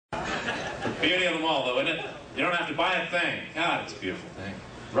Beauty of them all, though, isn't it? You don't have to buy a thing. God, it's a beautiful thing.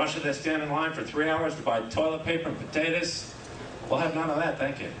 Russia, they stand in line for 3 hours to buy toilet paper and potatoes. We'll have none of that,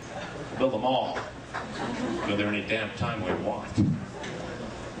 thank you. Build them all. Go there any damn time we want.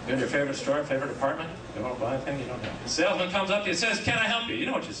 Go to your favorite store, favorite department. You want to buy a thing, you don't have. The salesman comes up to you and says, "Can I help you?" You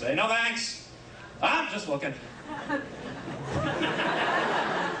know what you say. "No, thanks. I'm just looking."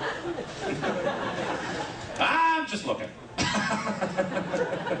 I'm just looking.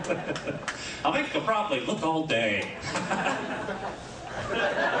 I think you'll probably look all day.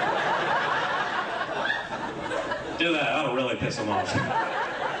 Do that, that'll really piss them off.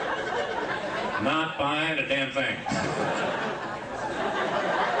 Not buying a damn thing.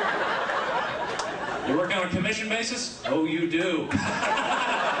 You work on a commission basis? Oh, you do.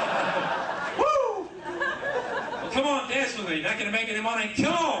 Woo! Well, come on, dance with me. You're not going to make any money.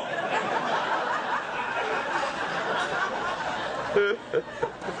 Come on!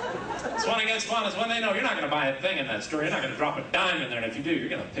 It's fun against fun. It's when they know you're not going to buy a thing in that store. You're not going to drop a dime in there, and if you do, you're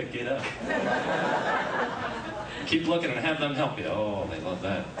going to pick it up. Keep looking and have them help you. Oh, they love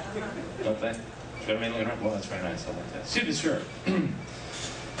that. Don't they? Should I mean looking around? Well, that's very nice. I like that. Excuse me, sir.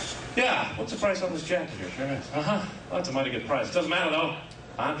 Yeah, what's the price on this jacket here? Sure is. Well, that's a mighty good price. Doesn't matter, though.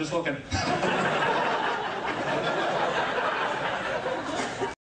 I'm just looking.